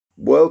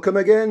Welcome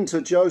again to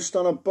Joe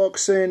Stunner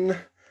Boxing.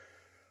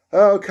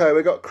 Okay,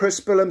 we've got Chris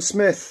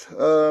Billam-Smith,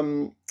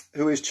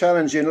 who is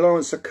challenging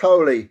Lawrence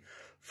Okolie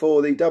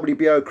for the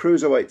WBO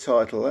Cruiserweight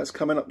title. That's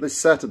coming up this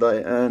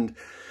Saturday, and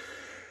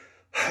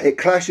it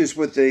clashes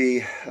with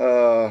the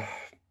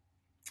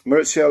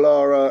Maurizio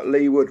Lara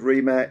Leigh Wood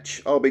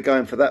rematch. I'll be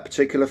going for that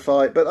particular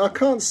fight, but I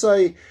can't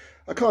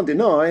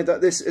deny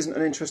that this isn't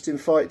an interesting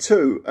fight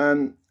too.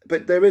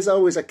 But there is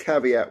always a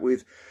caveat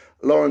with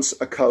Lawrence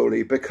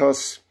Okolie,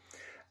 because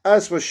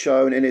as was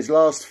shown in his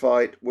last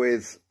fight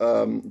with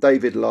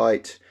David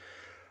Light,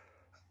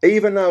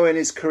 even though in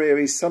his career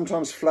he's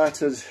sometimes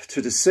flattered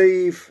to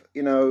deceive,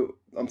 you know,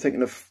 I'm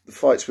thinking of the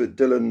fights with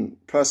Dylan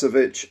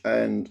Prasovic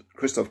and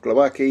Krzysztof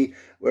Glowacki,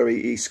 where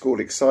he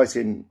scored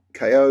exciting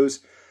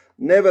KOs.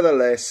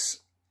 Nevertheless,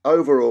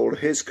 overall,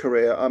 his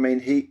career, I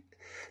mean,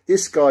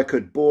 this guy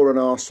could bore an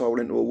arsehole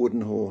into a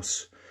wooden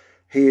horse.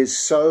 He is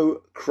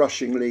so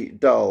crushingly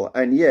dull,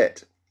 and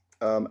yet,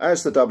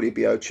 as the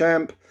WBO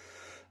champ,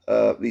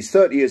 he's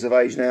 30 years of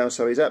age now,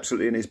 so he's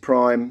absolutely in his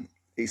prime.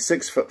 He's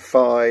 6'5",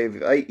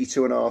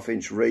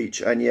 82.5-inch reach,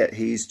 and yet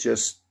he's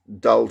just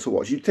dull to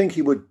watch. You'd think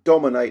he would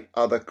dominate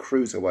other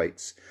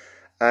cruiserweights.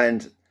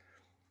 And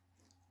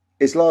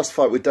his last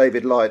fight with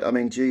David Light, I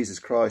mean, Jesus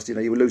Christ, you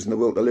know, you were losing the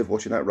will to live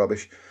watching that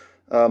rubbish.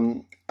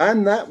 And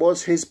that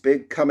was his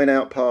big coming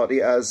out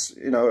party as,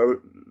 you know,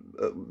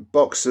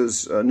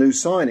 Boxer's new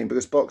signing,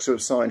 because Boxer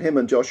have signed him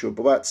and Joshua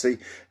Buatsi,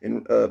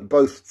 in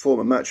both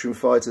former Matchroom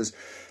fighters.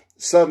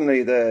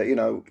 Suddenly they're, you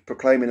know,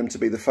 proclaiming them to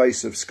be the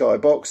face of Sky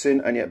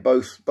Boxing, and yet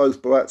both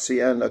Buatsi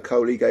and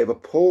Okolie gave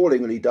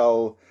appallingly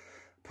dull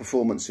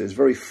performances,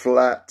 very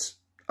flat,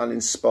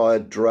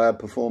 uninspired, drab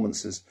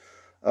performances.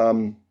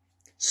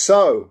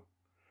 So,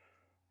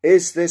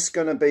 is this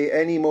going to be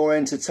any more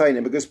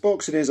entertaining? Because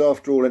boxing is,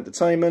 after all,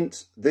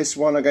 entertainment. This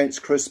one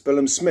against Chris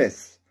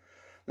Billam-Smith.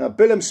 Now,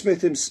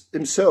 Billam-Smith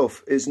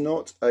himself is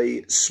not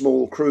a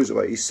small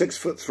cruiserweight. He's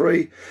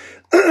 6'3",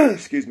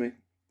 excuse me.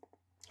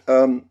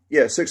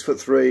 Yeah,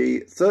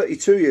 6'3",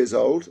 32 years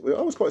old.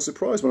 I was quite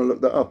surprised when I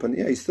looked that up, and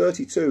yeah, he's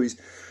 32.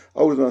 He's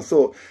older than I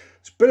thought.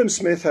 So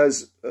Billam-Smith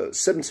has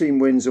 17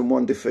 wins and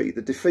 1 defeat.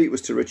 The defeat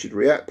was to Richard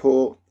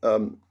Riakporhe.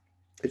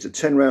 It's a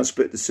 10-round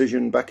split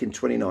decision back in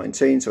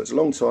 2019, so it's a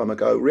long time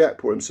ago.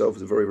 Riakporhe himself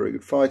is a very, very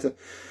good fighter.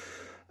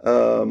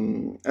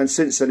 And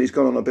since then, he's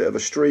gone on a bit of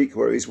a streak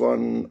where he's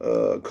won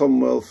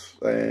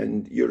Commonwealth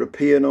and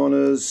European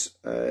honours,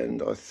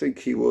 and I think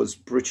he was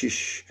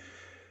British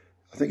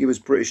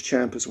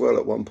champ as well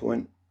at one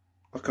point.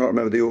 I can't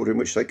remember the order in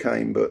which they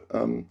came, but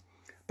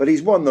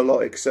he's won the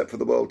lot except for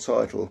the world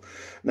title.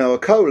 Now,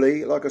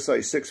 Okolie, like I say,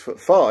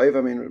 6'5",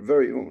 I mean,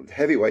 very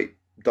heavyweight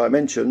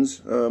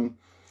dimensions,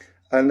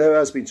 and there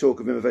has been talk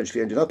of him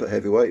eventually ending up at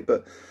heavyweight,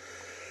 but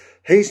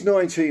he's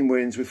 19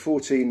 wins with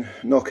 14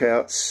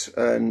 knockouts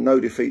and no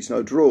defeats,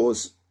 no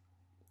draws.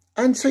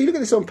 And so you look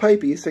at this on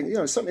paper, you think, you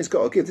know, something's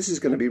got to give. This is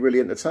going to be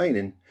really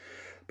entertaining.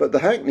 But the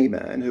Hackney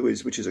man,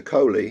 which is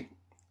Okolie,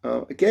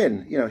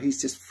 again, you know,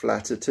 he's just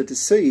flattered to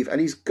deceive,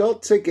 and he's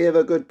got to give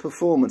a good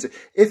performance.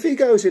 If he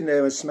goes in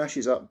there and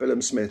smashes up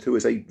Billam-Smith, who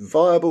is a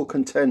viable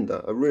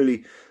contender, a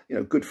really, you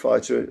know, good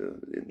fighter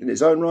in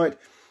his own right,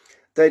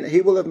 then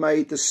he will have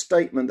made the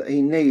statement that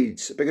he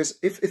needs. Because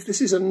if this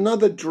is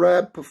another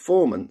drab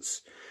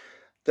performance,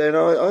 then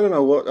I don't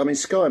know what, I mean,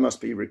 Sky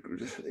must be,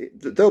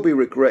 they'll be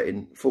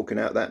regretting forking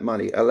out that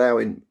money,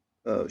 allowing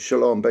Ben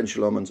Shalom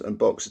and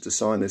Boxer to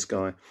sign this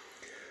guy,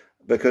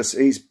 because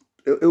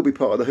he'll be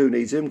part of the Who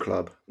Needs Him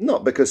club.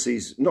 Not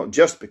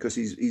just because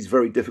he's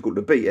very difficult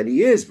to beat, and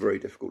he is very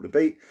difficult to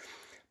beat,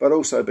 but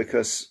also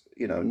because,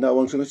 you know, no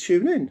one's going to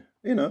tune in,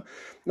 you know.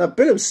 Now,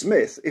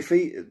 Billam-Smith,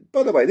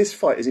 by the way, this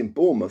fight is in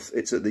Bournemouth.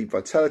 It's at the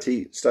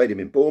Vitality Stadium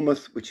in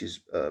Bournemouth, which is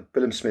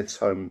Billam-Smith's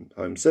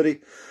home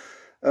city.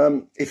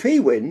 If he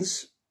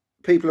wins,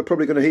 people are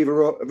probably going to heave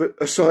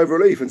a sigh of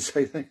relief and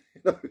say, you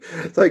know,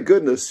 thank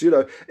goodness, you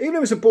know. Even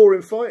if it's a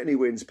boring fight and he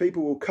wins,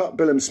 people will cut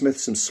Billam-Smith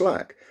some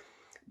slack,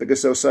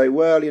 because they'll say,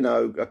 well, you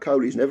know,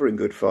 Okolie's never in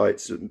good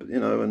fights, you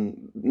know,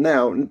 and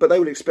now, but they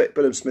would expect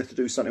Billam-Smith to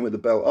do something with the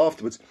belt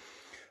afterwards.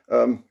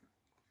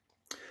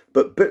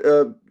 But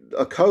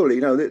Okolie,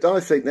 you know, I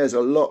think there's a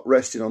lot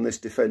resting on this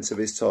defence of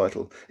his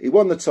title. He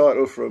won the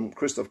title from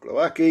Krzysztof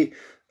Glowacki.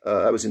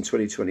 That was in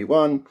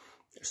 2021.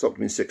 Stopped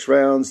him in 6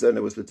 rounds. Then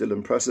there was the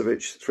Dylan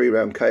Prasovic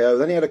 3-round KO.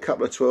 Then he had a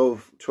couple of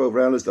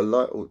 12-rounders. Two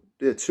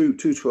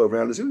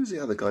 12-rounders. Who was the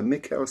other guy?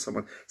 Mikhail or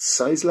someone?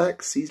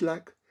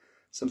 Cieslak,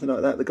 something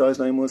like that. The guy's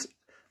name was.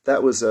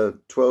 That was a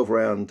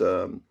 12-round.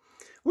 It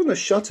wasn't a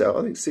shutout.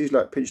 I think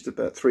Cieslak pinched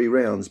about 3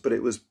 rounds, but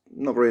it was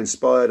not very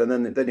inspired. And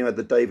then you had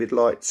the David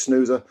Light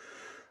snoozer.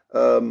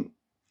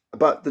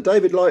 But the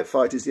David Light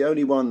fight is the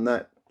only one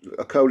that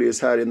Okolie has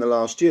had in the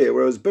last year,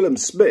 whereas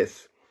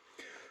Billam-Smith,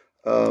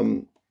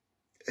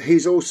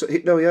 he's also...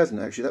 No, he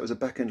hasn't, actually. That was the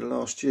back end of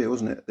last year,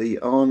 wasn't it? The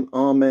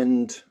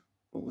Armand...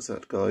 What was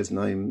that guy's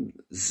name?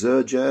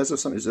 Zerjaz or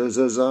something?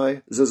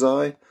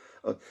 Zerzai?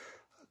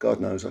 God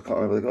knows, I can't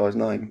remember the guy's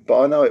name.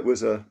 But I know it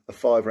was a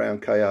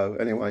 5-round KO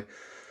anyway.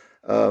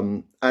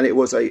 And it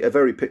was a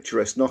very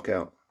picturesque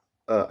knockout.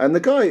 And the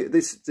guy,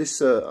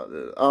 this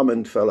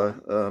Armand fella,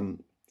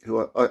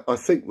 who I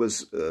think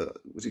was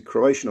he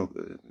Croatian or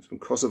from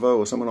Kosovo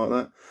or someone like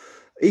that,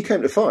 he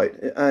came to fight,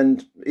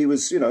 and he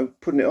was, you know,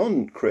 putting it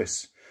on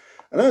Chris.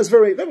 And that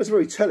was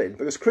very telling,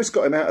 because Chris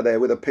got him out of there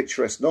with a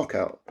picturesque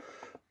knockout.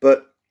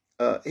 But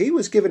he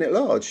was giving it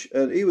large,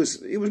 and he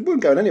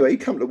wasn't going anywhere.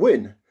 He'd come to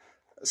win.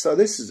 So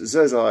this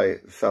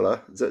Zezai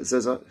fella,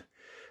 Zezai,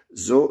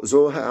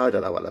 I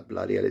don't know what the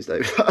bloody hell his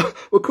name.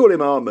 We'll call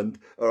him Armand.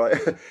 All right.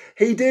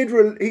 He did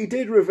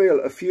reveal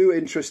a few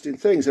interesting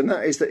things, and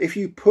that is that if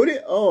you put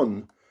it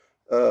on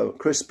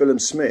Chris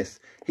Billam-Smith,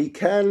 he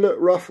can look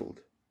ruffled.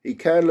 He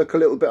can look a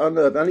little bit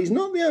unnerved, and he's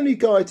not the only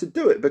guy to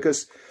do it,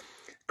 because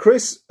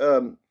Chris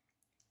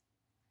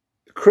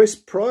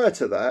prior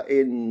to that,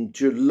 in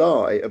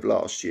July of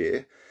last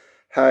year,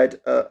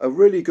 had a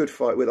really good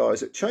fight with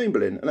Isaac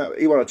Chamberlain, and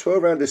he won a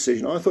 12-round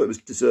decision. I thought it was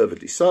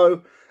deservedly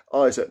so.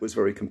 Isaac was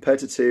very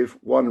competitive,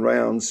 won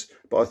rounds,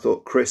 but I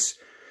thought Chris,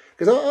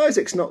 because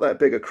Isaac's not that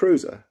big a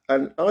cruiser,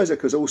 and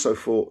Isaac has also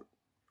fought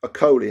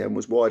Okolie and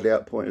was widely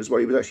outpointed as well.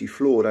 He was actually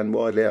floored and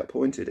widely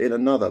outpointed in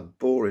another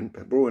boring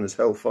as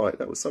hell fight.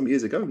 That was some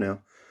years ago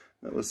now.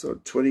 That was sort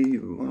of 20, I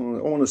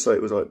want to say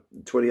it was like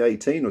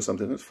 2018 or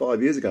something. That's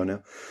 5 years ago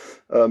now.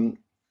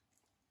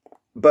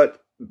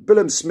 But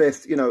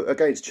Billam-Smith, you know,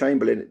 against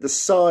Chamberlain, the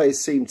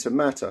size seemed to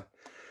matter.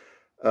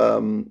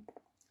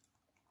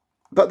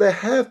 But there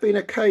have been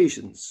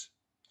occasions,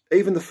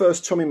 even the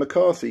first Tommy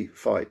McCarthy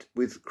fight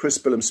with Chris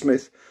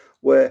Billam-Smith,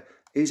 where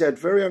he's had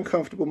very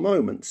uncomfortable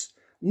moments.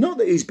 Not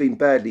that he's been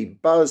badly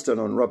buzzed and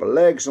on rubber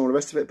legs and all the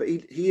rest of it, but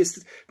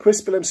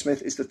Chris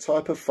Billam-Smith is the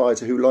type of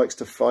fighter who likes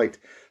to fight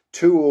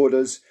two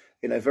orders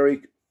in a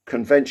very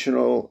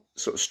conventional,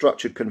 sort of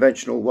structured,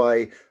 conventional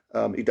way.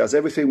 He does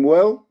everything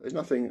well. There's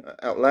nothing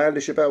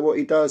outlandish about what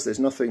he does. There's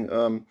nothing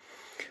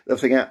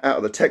nothing out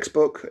of the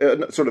textbook,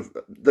 sort of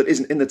that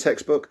isn't in the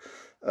textbook.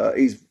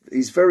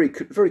 He's very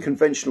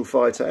conventional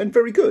fighter and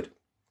very good.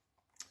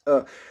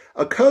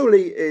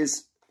 Okolie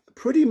is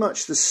pretty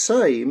much the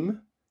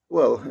same.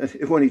 Well,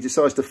 when he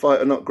decides to fight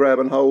and not grab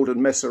and hold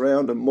and mess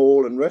around and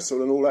maul and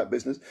wrestle and all that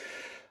business.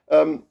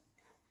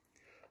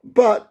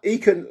 But he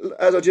can,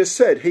 as I just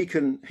said, he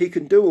can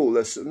do all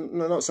this.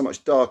 Not so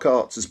much dark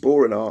arts as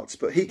boring arts,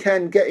 but he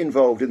can get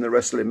involved in the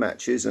wrestling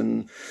matches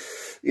and,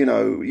 you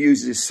know,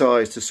 use his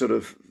size to sort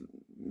of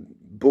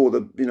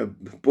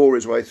bore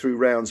his way through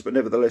rounds, but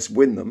nevertheless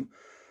win them.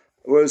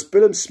 Whereas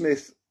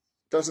Billam-Smith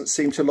doesn't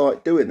seem to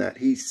like doing that.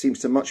 He seems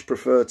to much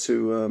prefer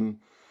to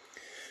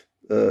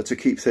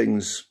keep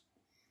things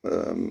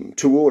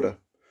to order.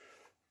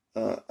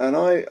 And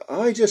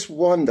I just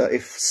wonder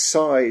if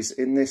size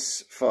in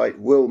this fight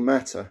will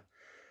matter,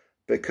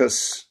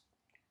 because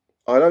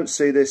I don't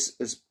see this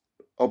as,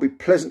 I'll be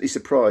pleasantly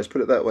surprised,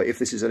 put it that way, if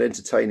this is an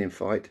entertaining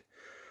fight.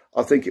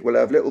 I think it will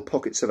have little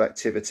pockets of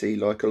activity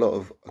like a lot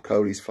of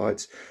Okolie's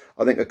fights.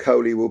 I think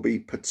Okolie will be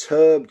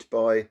perturbed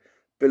by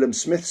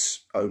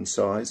Billam-Smith's own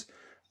size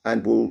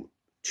and will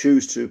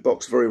choose to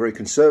box very, very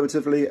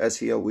conservatively, as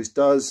he always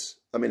does.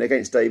 I mean,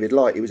 against David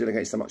Light, he was in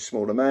against a much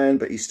smaller man,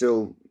 but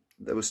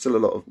there was still a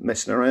lot of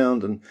messing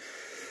around and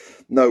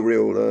no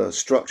real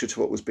structure to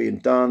what was being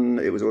done.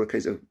 It was all a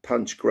case of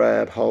punch,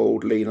 grab,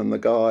 hold, lean on the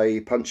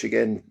guy, punch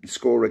again,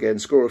 score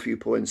a few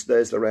points.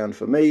 There's the round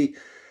for me.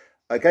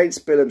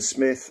 Against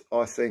Billam-Smith,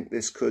 I think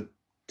this could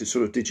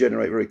sort of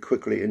degenerate very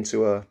quickly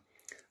into a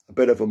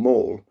bit of a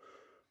maul.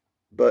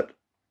 But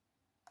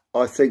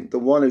I think the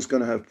one who's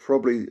going to have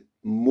probably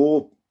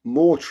more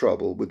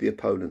trouble with the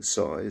opponent's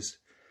size,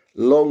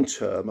 long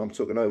term, I'm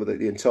talking over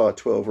the entire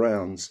 12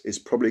 rounds, is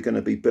probably going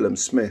to be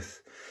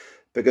Billam-Smith.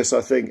 Because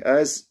I think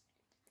as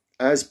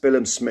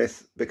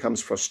Billam-Smith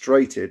becomes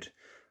frustrated,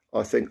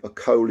 I think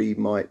Okolie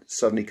might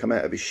suddenly come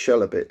out of his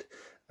shell a bit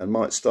and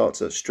might start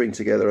to string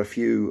together a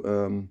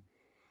few,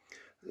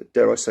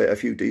 dare I say, a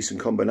few decent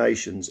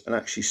combinations and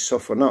actually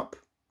soften up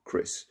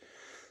Chris.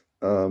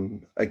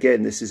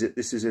 Again, this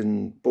is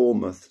in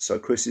Bournemouth, so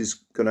Chris is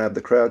going to have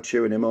the crowd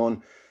cheering him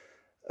on.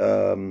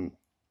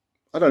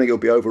 I don't think he'll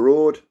be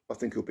overawed. I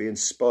think he'll be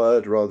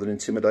inspired rather than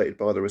intimidated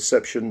by the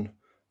reception.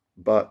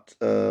 But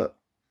the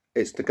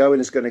going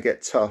is going to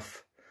get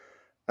tough.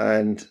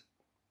 And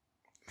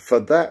for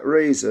that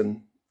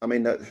reason, I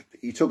mean,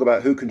 you talk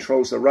about who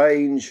controls the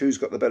range, who's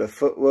got the better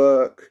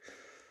footwork.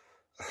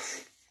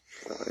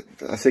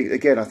 I think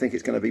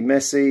it's going to be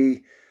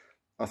messy.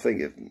 I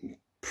think it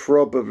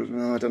probably,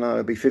 I don't know,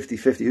 it'll be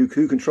 50-50.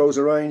 Who controls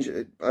the range?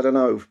 I don't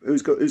know.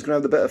 Who's going to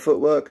have the better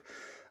footwork?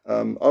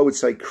 I would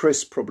say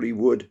Chris probably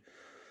would,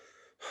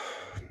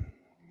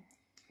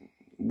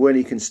 when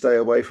he can stay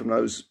away from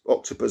those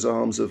octopus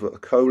arms of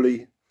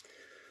Okolie.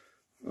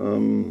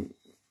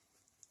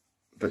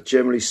 But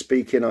generally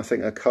speaking, I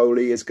think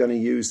Okolie is going to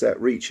use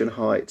that reach and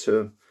height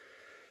to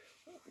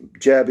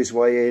jab his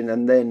way in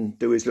and then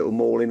do his little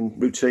mauling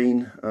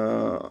routine.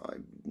 I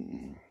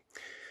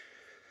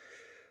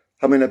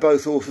mean, they're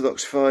both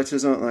orthodox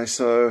fighters, aren't they?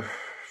 So,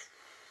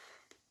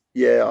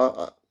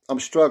 yeah, I'm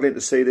struggling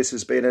to see this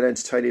as being an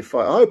entertaining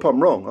fight. I hope I'm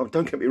wrong.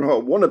 Don't get me wrong,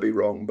 I want to be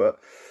wrong, but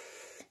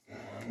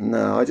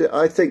No,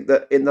 I think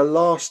that in the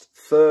last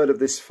third of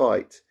this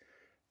fight,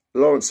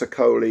 Lawrence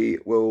Okolie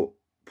will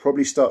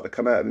probably start to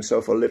come out of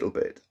himself a little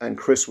bit, and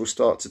Chris will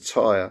start to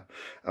tire.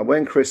 And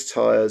when Chris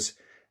tires,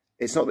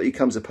 it's not that he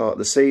comes apart at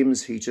the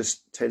seams. He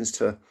just tends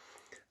to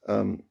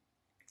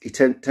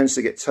tends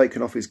to get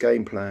taken off his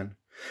game plan.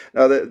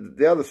 Now,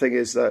 the other thing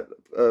is that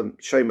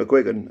Shane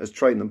McGuigan has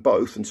trained them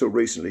both. Until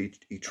recently,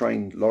 he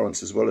trained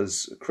Lawrence as well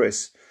as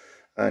Chris.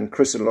 And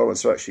Chris and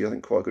Lawrence are actually, I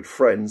think, quite good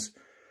friends.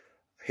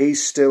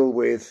 He's still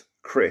with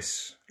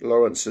Chris.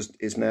 Lawrence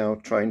is now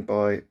trained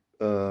by,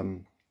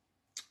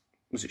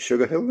 was it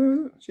Sugar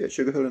Hill? Yeah,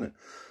 Sugar Hill, isn't it?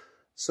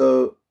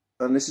 So,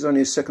 and this is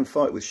only his second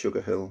fight with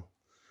Sugar Hill.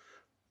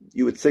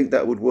 You would think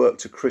that would work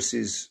to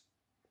Chris's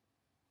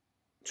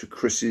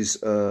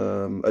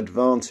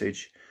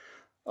advantage.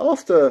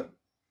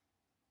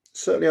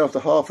 Certainly after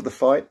half of the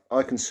fight,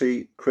 I can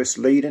see Chris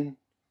leading.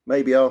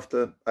 Maybe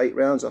after 8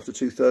 rounds, after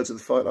 2/3 of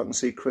the fight, I can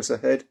see Chris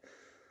ahead.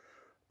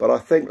 But I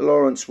think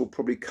Lawrence will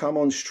probably come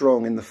on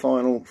strong in the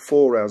final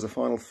 4 rounds, the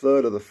final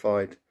third of the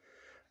fight,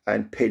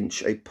 and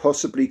pinch a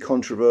possibly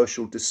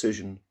controversial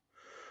decision.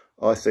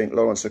 I think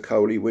Lawrence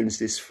Okolie wins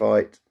this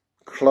fight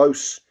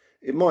close.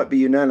 It might be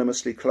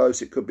unanimously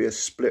close. It could be a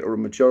split or a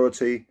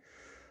majority.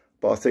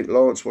 But I think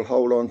Lawrence will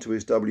hold on to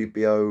his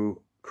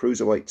WBO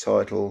cruiserweight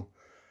title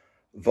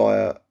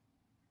via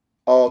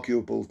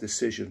arguable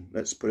decision.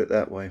 Let's put it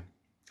that way.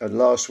 And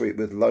last week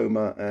with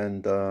Loma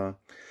and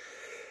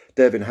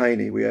Devin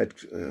Haney, we had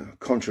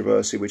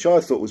controversy, which I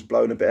thought was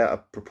blown a bit out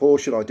of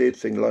proportion. I did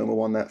think Loma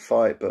won that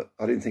fight, but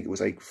I didn't think it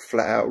was a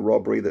flat-out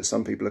robbery that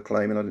some people are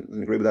claiming. I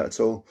didn't agree with that at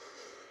all.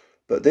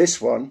 But this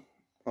one,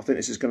 I think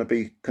this is going to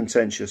be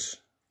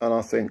contentious. And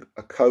I think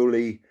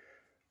Okolie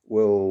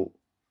will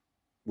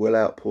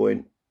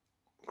outpoint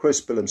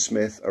Chris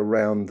Billam-Smith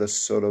around the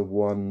sort of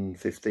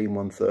 115,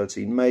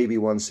 113, maybe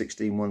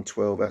 116,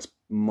 112. That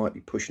might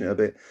be pushing it a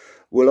bit.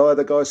 Will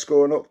either guy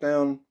score a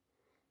knockdown?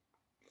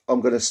 I'm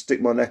going to stick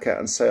my neck out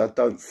and say I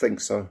don't think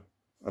so.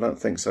 I don't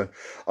think so.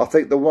 I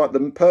think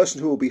the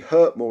person who will be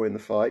hurt more in the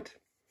fight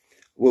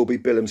will be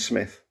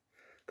Billam-Smith,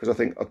 because I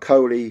think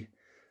Okolie,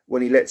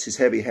 when he lets his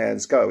heavy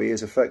hands go, he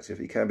is effective.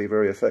 He can be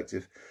very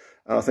effective.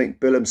 And I think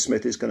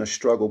Billam-Smith is going to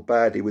struggle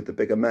badly with the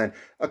bigger man.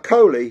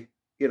 Okolie,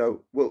 you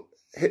know,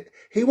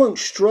 he won't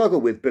struggle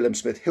with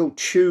Billam-Smith. He'll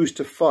choose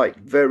to fight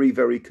very,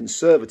 very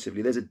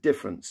conservatively. There's a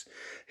difference.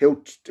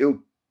 He'll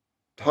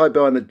hide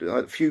behind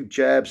a few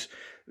jabs,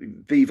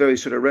 be very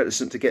sort of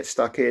reticent to get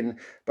stuck in.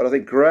 But I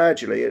think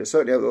gradually, and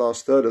certainly over the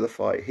last third of the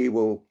fight, he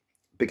will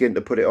begin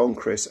to put it on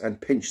Chris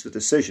and pinch the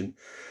decision.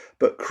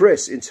 But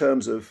Chris, in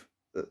terms of,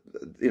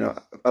 you know,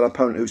 an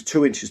opponent who's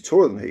 2 inches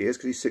taller than he is,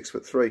 because he's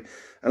 6'3",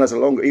 and has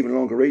a even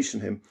longer reach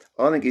than him,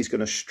 I think he's going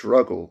to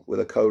struggle with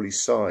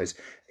Okolie's size.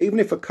 Even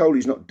if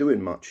Okolie's not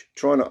doing much,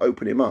 trying to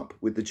open him up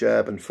with the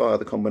jab and fire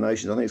the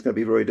combinations, I think it's going to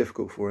be very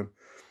difficult for him.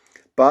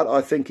 But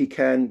I think he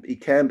can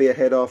be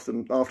ahead after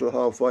the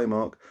halfway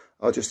mark.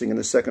 I just think in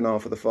the second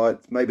half of the fight,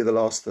 maybe the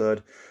last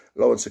third,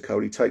 Lawrence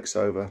Okolie takes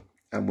over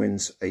and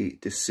wins a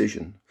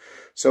decision.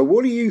 So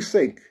what do you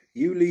think?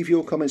 You leave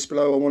your comments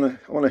below. I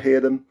want to hear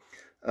them.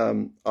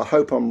 I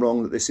hope I'm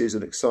wrong, that this is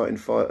an exciting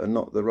fight and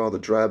not the rather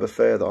drab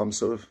affair that I'm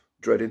sort of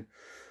dreading.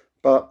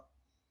 But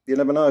you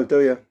never know,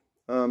 do you?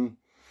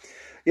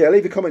 Yeah,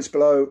 leave your comments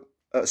below.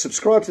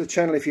 Subscribe to the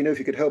channel if you knew. If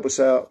you could help us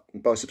out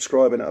by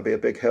subscribing, that would be a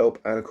big help.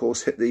 And of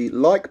course, hit the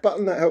like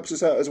button. That helps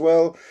us out as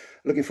well.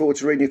 Looking forward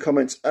to reading your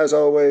comments as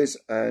always.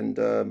 And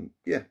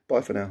yeah,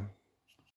 bye for now.